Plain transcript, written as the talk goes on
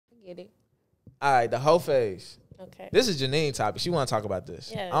get it. All right, the hoe phase. Okay. This is Janine's topic. She want to talk about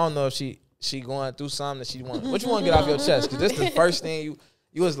this. Yeah. I don't know if she going through something that she want. What you want to get off your chest? Because this is the first thing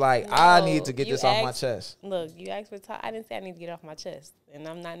you was like, No, I need to get you this off my asked- chest. Look, you asked for talk. I didn't say I need to get off my chest, and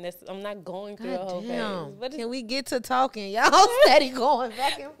I'm not going through a whole Damn. phase. But Can we get to talking? Y'all steady going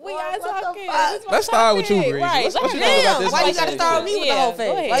back and forth. we are What the talking. fuck? This is my Let's start with you, topic. Breeze. Right. What you Let think me- about Damn, this why you hoe gotta phase? start with me with the Yeah, whole go face?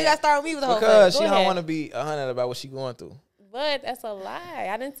 Why you ahead. gotta start with me with the whole Because face? she Go don't ahead. want to be 100 about what she going through. But that's a lie.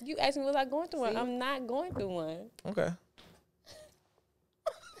 I didn't. You asked me was I going through one. I'm not going through one. Okay.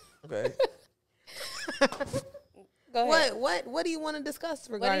 Okay. Go ahead. What do you want to discuss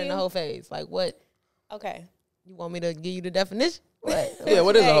regarding the you- whole phase? Like what? Okay. You want me to give you the definition? What? Yeah,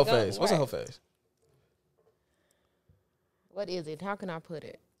 what is a Hey, hoe go- phase? What's a right. hoe phase? What is it? How can I put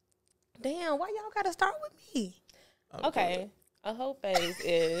it? Damn, why y'all gotta start with me? Okay. A whole phase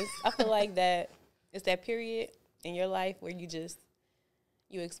is, I feel like that it's that period in your life where you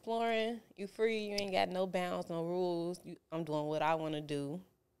exploring, you free, you ain't got no bounds, no rules. I'm doing what I want to do,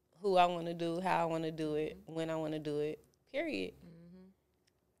 who I want to do, how I want to do it, when I want to do it, period.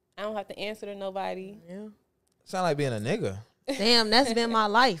 I don't have to answer to nobody. Yeah. Sound like being a nigga. Damn, that's been my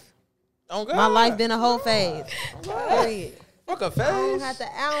life. Oh God. My life been a whole phase. Period. Fuck a I don't phase. have to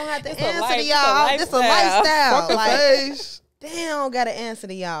It's a answer life- to it's a y'all. This a lifestyle. Fuck a Like, phase. damn, gotta answer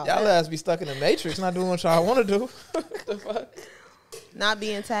to y'all. Y'all ass be stuck in the matrix, not doing what y'all want to do. What the fuck? Not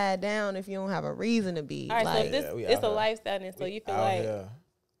being tied down if you don't have a reason to be. All right, Like, so this Yeah, we it's out a here. lifestyle, and so you feel Out like here.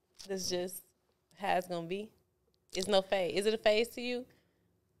 this just how it's gonna be. It's no phase. Is it a phase to you?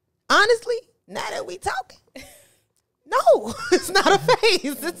 honestly, now that we talking, no, it's not a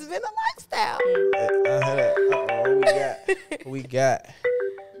phase. It's been a lifestyle. We got.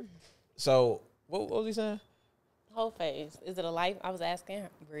 So what was he saying? Whole phase. Is it a life? I was asking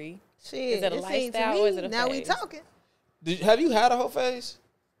Bree. Shit, Is it a it seems to lifestyle me, or is it a now we phase? talking. Have you had a whole phase?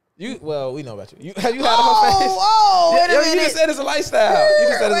 Well, we know about you. Have you had a whole phase? Oh, wait a Yo, minute. you just said it's a lifestyle. You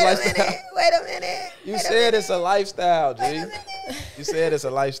just said it's a lifestyle. Wait a minute. You said it's a lifestyle, G. You said it's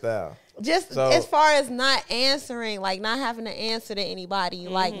a lifestyle. Just So- as far as not answering, like not having to answer to anybody,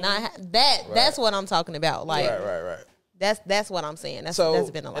 like not that's what I'm talking about. Like Right. that's what I'm saying. That's So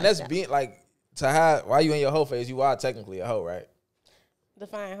been a lifestyle. and that's being like to have while you in your whole phase, you are technically a hoe, right?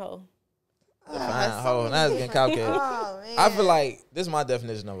 Define hoe. Fine hoe. Now it's getting complicated. Oh man. I feel like this is my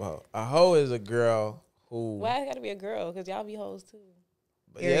definition of a hoe. A hoe is a girl who. Why it gotta be a girl? Because y'all be hoes too.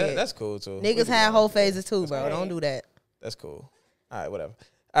 But yeah, Period. that's cool too. Niggas have whole phases too, bro. right. Don't do that. That's cool. All right, whatever.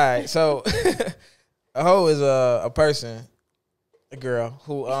 All right, so a hoe is a person, a girl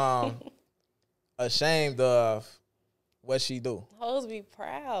who ashamed of what she do. Hoes be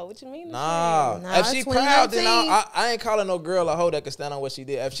proud. What you mean? Nah, Nah, if she it's proud, then 2019. I ain't calling no girl a hoe that can stand on what she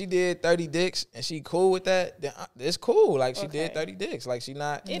did. If she did 30 dicks and she cool with that, then it's cool. Like she did Okay. 30 dicks. Like she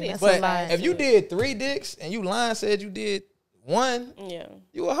not. It is. But a lie. if you did 3 dicks and you lying said you did 1, Yeah.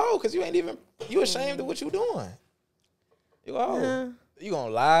 you a hoe because you ain't even you ashamed of what you doing. You a hoe. You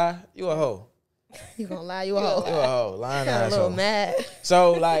gonna lie? You a hoe. You gonna lie, you a hoe. You a hoe. Lying Got a little asshole. mad.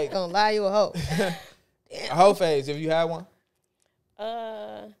 So like Gonna lie, you a hoe. a hoe phase. If you had one,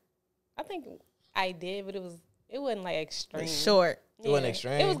 I think I did, but it wasn't like extreme. Short. it wasn't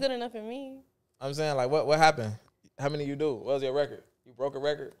extreme. It was good enough for me. I'm saying like what happened? How many you do? What was your record? You broke a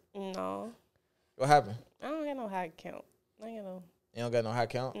record? No, What happened? I don't got no high count. I ain't got no. You don't got no high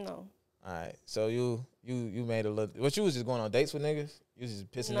count? No. All right. So you made a little. What you was just going on dates with niggas? You was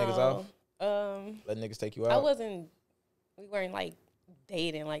just pissing niggas off, letting niggas take you out. I wasn't. We weren't like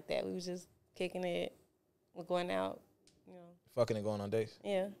dating like that. We was just kicking it. We're going out. You know. fucking and going on dates.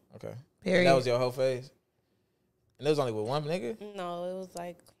 Yeah. Okay. Period. And that was your whole phase. And it was only with one nigga. No, it was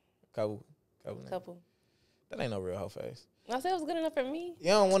like Couple niggas. couple. That ain't no real whole phase. I said it was good enough for me. You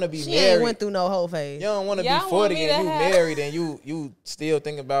don't want to be She married. ain't went through no whole phase. You don't want to be Y'all want 40 me and to you have- married and you still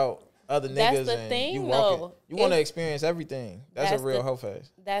thinking about other That's niggas the and thing, you walking. though. You want to If- experience everything. That's That's a real the- whole phase.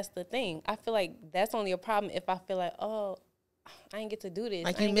 That's the thing. I feel like that's only a problem if I feel like, oh, I ain't get to do this.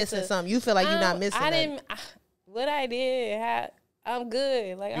 Like I you ain't get missing to- something. You feel like you're not missing I nothing. didn't. What I did, I'm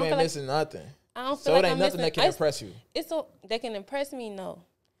good. Like I You don't ain't feel like missing nothing. I don't feel So like it ain't I'm nothing missing. that can impress you. It's so they can impress me. No,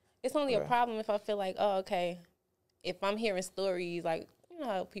 it's only a Okay. problem if I feel like, oh, okay. If I'm hearing stories like, you know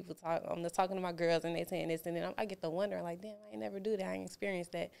how people talk, I'm just talking to my girls and they saying this, and then I get to wondering like, damn, I ain't never do that. I ain't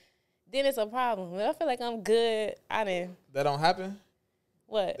experienced that. Then it's a problem. But I feel like I'm good. I didn't. That don't happen.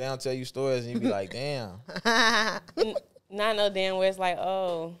 What? They don't tell you stories and you be like, damn. Not no damn where it's like,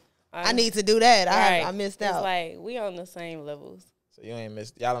 oh, I need to do that. right. I missed It's out. like we on the same levels. So you ain't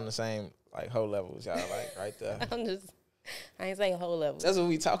missed. Y'all on the same like whole levels. Y'all like right there. I'm just I ain't say whole level. That's what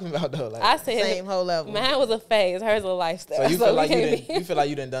we talking about though. Like, I said Same whole level. mine was a phase. Hers a lifestyle. so you feel like we you feel like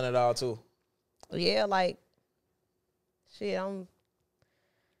you done it all too. Yeah, like shit.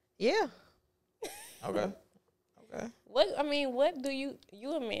 Yeah. Okay. What do you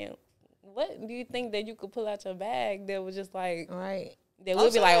a man? What do you think that you could pull out your bag that was just like Right. that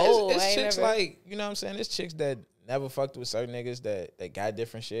would be like, oh, it's I ain't chicks never. like, you know what I'm saying? There's chicks that never fucked with certain niggas that got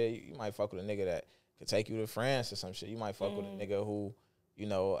different shit. You might fuck with a nigga that could take you to France or some shit. You might fuck with a nigga who, you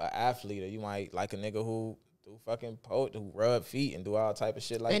know, an athlete, or you might like a nigga who do fucking who rub feet and do all type of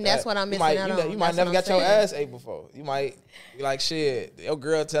shit like that. And that's what I'm missing out on. You might That's never what got I'm your saying. ass ate before. You might be like, shit, your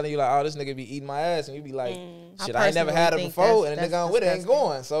girl telling you like, oh, this nigga be eating my ass, and you be like, shit, I ain't never personally had her think before, and the that's nigga on with it ain't disgusting.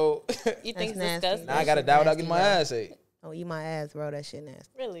 going. So You think That's it's nasty. disgusting? now I got to doubt I get my nasty, bro. ass ate. Oh, eat my ass, bro. That shit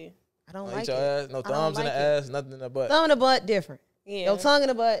nasty. Really? I don't Don't like eat your it. ass, no I don't thumbs in like the it. ass, nothing in the butt. Thumb in the butt, different. Yeah. Your tongue in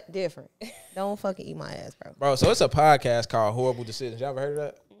the butt, different. Don't fucking eat my ass, bro. Bro, so it's a podcast called Horrible Decisions. Y'all ever heard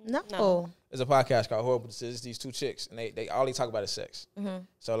of that? No. It's a podcast called Horrible Decisions. These two chicks, and they all they talk about is sex.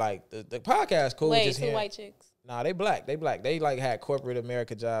 So like the podcast cool. Wait, just two hearing- white chicks. Nah, they black. They black. They like had corporate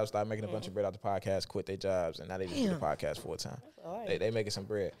America jobs, started making a bunch of bread out the podcast, quit their jobs, and now they just do the podcast full time. All right. They making some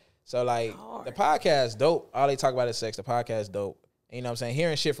bread. So like the podcast dope. All they talk about is sex. The podcast dope. And you know what I'm saying?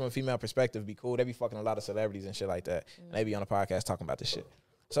 Hearing shit from a female perspective be cool. They be fucking a lot of celebrities and shit like that. And they be on the podcast talking about this shit.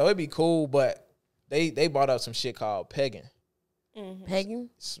 So it'd be cool, but they brought up some shit called pegging. Pegging?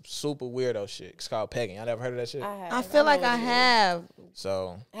 Super weirdo shit. It's called pegging. Y'all never heard of that shit? I feel like I have.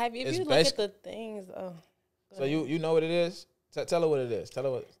 So Have you? If it's you look at basic- the things, So you know what it is? Tell her what it is.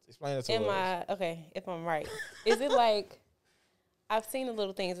 Explain it to am her. I okay? If I'm right, is it like I've seen the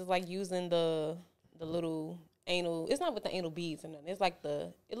little things? It's like using the little anal. It's not with the anal beads or nothing. It's like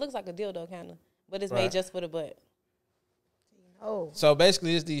it looks like a dildo kind of, but it's Right. made just for the butt. Oh. So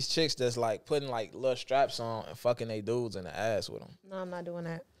basically, it's these chicks that's like putting like little straps on and fucking they dudes in the ass with them. No, I'm not doing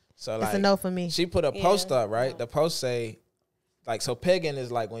that. So It's like a no for me. she put a post Yeah, up, right? no. The post say like, so pegging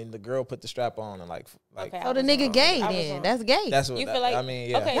is like when the girl put the strap on and like Okay, So the nigga gay I was then. wrong. That's gay. that's what You feel like I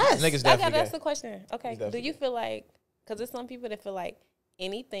mean. Yeah, okay, Yes. niggas that's definitely the gay. question. Okay, do definitely you feel like because there's some people that feel like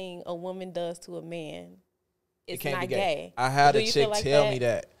anything a woman does to a man, It it's can't not be gay. I had Do a you chick feel like tell that? me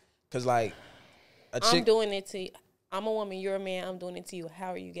that because like a I'm chick. doing it to. I'm a woman. You're a man. I'm doing it to you.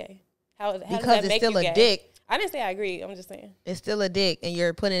 How are you gay? How does Because that it's make still you a gay? dick. I didn't say I agree. I'm just saying. It's still a dick, and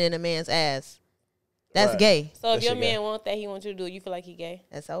you're putting it in a man's ass. That's Right. gay. So if That your shit gay. man want that, he wants you to do it. You feel like he gay?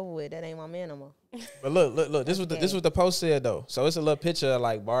 That's over with. That ain't my man no more. But look. This was Okay. the post said though. So it's a little picture of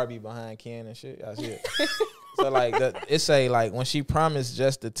like Barbie behind Ken and shit. I see it. So like it say like when she promised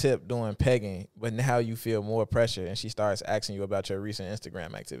just the tip doing pegging, but now you feel more pressure and she starts asking you about your recent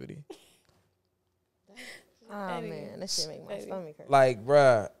Instagram activity. Oh Petty. man, that shit make my Petty. stomach hurt. Like,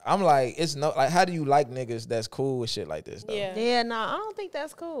 bruh, I'm like, it's no like, how do you like niggas that's cool with shit like this though? Yeah. Yeah, no, I don't think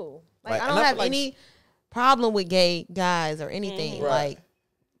that's cool. Like, Like, I and don't I have feel like any problem with gay guys or anything. Right. Like,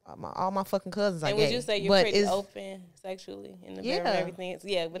 all my fucking cousins are And gay. would you say you're but pretty it's- open sexually in the Yeah. bedroom and everything?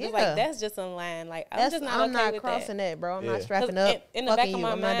 Yeah, but it's Yeah. like that's just a line. Like I'm That's, just not I'm okay not with crossing that, bro. I'm Yeah. not 'Cause strapping up. in the back fucking of you.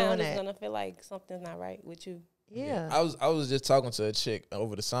 my I'm not mind, I'm doing just that. gonna feel like something's not right with you. Yeah. I was just talking to a chick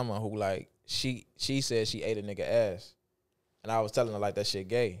over the summer who like she said she ate a nigga ass, and I was telling her like that shit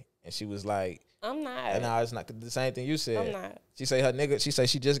gay, and she was like, I'm not. and now it's not the same thing you said. I'm not. She say her nigga. She say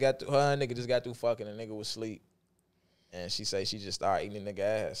she just got through, her nigga just got through fucking, and nigga was asleep, and she say she just started eating the nigga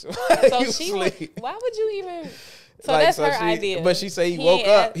ass. So You she would, sleep. why would you even? So Like, that's her she, idea. But she say he He woke ain't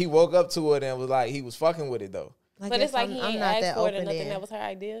up. ask- He woke up to it and was like he was fucking with it though. But it's like he I'm ain't not asked that for it or open nothing. then. That was her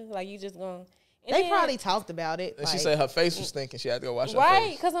idea. Like you just going. They probably talked about it. And like, she said her face was stinking. She had to go wash her right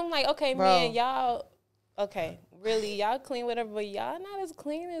face. because I'm like, okay, Bro. man, y'all, okay, really, y'all clean whatever, but y'all not as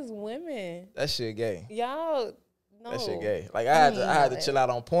clean as women. That shit gay. Y'all, no. That shit gay. Like I I had mean, to but- chill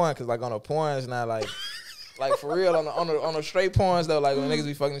out on porn because like on the porns now like like for real on the straight porns though like when niggas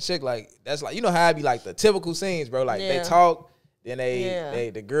be fucking the chick like that's like you know how I be like the typical scenes bro like they Yeah. talk then Yeah.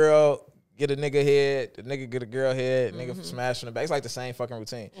 they the girl get a nigga head the nigga get a girl head nigga smash from the back it's like the same fucking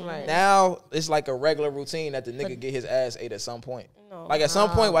routine. Right. Now it's like a regular routine that the nigga get his ass ate at some point. No. Like at some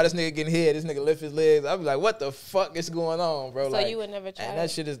point while this nigga getting hit this nigga lift his legs I be like what the fuck is going on bro So like you would never try and it? that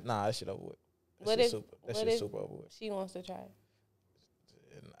shit is that shit over with. What That if- shit super, that what shit if- super over with. She wants to try it.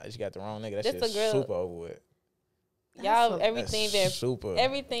 I just got the wrong nigga. That This shit's a girl- super over with. Y'all, a- everything been super.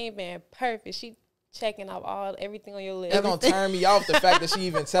 everything been perfect. She checking off everything on your list. It's gonna turn me off the fact that she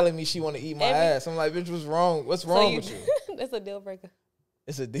even telling me she want to eat my Every- ass. I'm like, bitch, what's wrong? What's wrong with you? That's a deal breaker.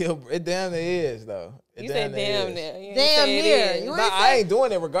 It's a deal. It damn near is though. It You said damn is. near. You didn't Damn say it near. is. You Nah, I ain't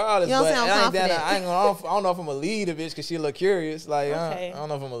doing it regardless. You don't but sound I ain't, confident. I ain't gonna. I don't know if I'm gonna leave the bitch because she look curious. Like Okay. I don't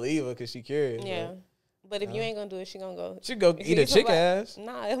know if I'm gonna leave her because she curious. Yeah. But if you ain't gonna do it, she gonna go. She go eat a chick ass.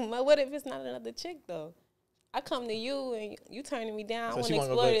 Nah, what if it's not another chick though? I come to you and you turning me down. So I want she to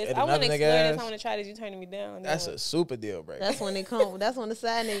wanna explore go this. at I want to another explore nigga this. ass? I want to try this. You turning me down. That's a super deal breaker. That's when they come. That's when the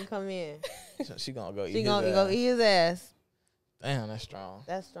side nigga come in. So she gonna go eat She his gonna ass. go eat his ass. Damn, that's strong.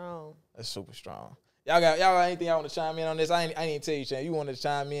 That's strong. That's super strong. Y'all got anything y'all want to chime in on this? I ain't tell you, Shane. You want to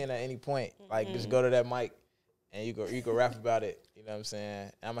chime in at any point? Like just go to that mic and you can rap about it. You know what I'm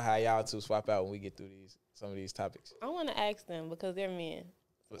saying? I'm gonna have y'all two swap out when we get through some of these topics. I want to ask them because they're men.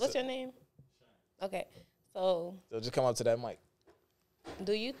 What's your name? Okay, so just come up to that mic.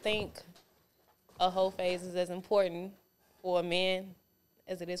 do you think a whole phase is as important for a man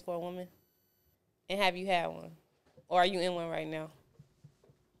as it is for a woman? And have you had one, or are you in one right now?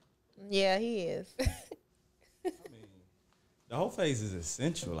 Yeah, he is. The whole phase is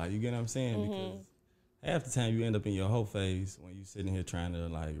essential. Like, you get what I'm saying? Because half the time you end up in your whole phase when you sitting here trying to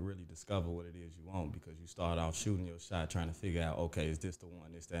like really discover what it is you want, because you start off shooting your shot trying to figure out, okay, is this the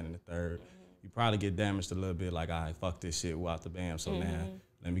one, this, that, and the third. You probably get damaged a little bit, like, all right, fuck this shit, out the bam. So now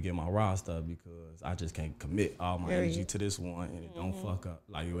let me get my roster up because I just can't commit all my energy to this one and it don't fuck up.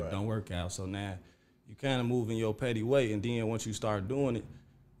 Like, it don't work out. So now you kind of move in your petty way, and then once you start doing it,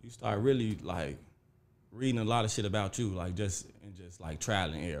 you start really like reading a lot of shit about you, like just like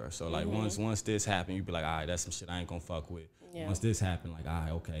trial and error. So like once this happened, you be like, all right, that's some shit I ain't gonna fuck with. Yeah. Once this happened, like, all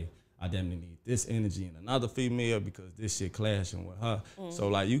right, okay, I definitely need this energy in another female because this shit clashing with her. So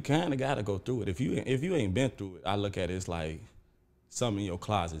like you kind of gotta go through it. If you ain't been through it, I look at it as like something in your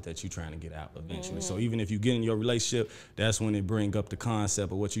closet that you trying to get out eventually. So even if you get in your relationship, that's when it bring up the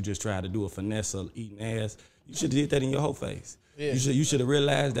concept of what you just tried to do, a finesse or eating ass. You should have did that in your whole phase. Yeah. You should have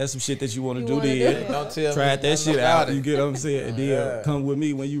realized that's some shit that you want to do then. Don't tell Try me that shit out. it. You get what I'm saying? And then come with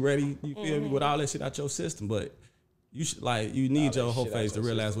me when you ready. You feel me? With all that shit out your system. But you should you need your whole phase to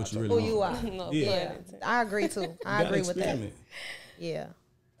realize what you really want. Who you are. Yeah. I agree too. I agree with that. Yeah.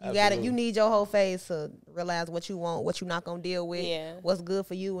 Absolutely. You need your whole phase to realize what you want, what you're not gonna deal with, Yeah. what's good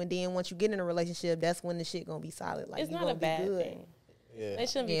for you, and then once you get in a relationship, that's when the shit gonna be solid. Like, It's you not gonna a bad be good. thing. Yeah. They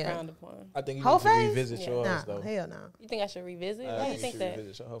shouldn't be frowned upon. I think you Whole need to phase? revisit yours Nah, though. hell no. You think I should revisit? Why do you think should that?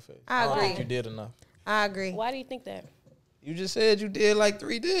 revisit your whole phase. I don't agree. think you did enough. I agree. Why do you think that? You just said you did like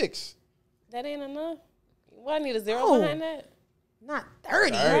 3 dicks. That ain't enough. Why I need a zero No. behind that? Not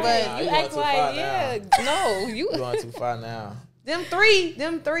 30, 30, but nah. You you act going too far like, yeah, no, you. You're going too far now. them three,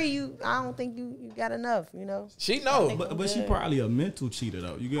 I don't think you got enough, you know? She know. But she probably a mental cheater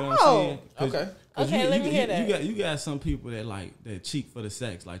though. You get what Oh. I'm saying? Okay. Okay, let me hear that. You got some people that cheat for the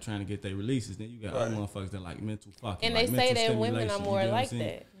sex, like trying to get their releases. Then you got other motherfuckers that like mental fucking. And like they say mental that women are stimulation, more you get what I'm like saying?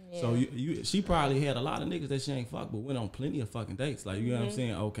 that. So she probably had a lot of niggas that she ain't fucked, but went on plenty of fucking dates. Like, you get what I'm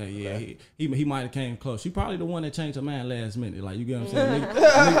saying? Okay, yeah, he might have came close. She probably the one that changed her mind last minute. Like, you get what I'm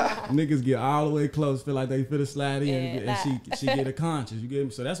saying? Niggas get all the way close, feel like they finna slide in, and she get a conscience. You get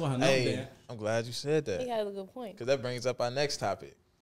me? So that's why her number down. I'm glad you said He that has a good point. because that brings up our next topic.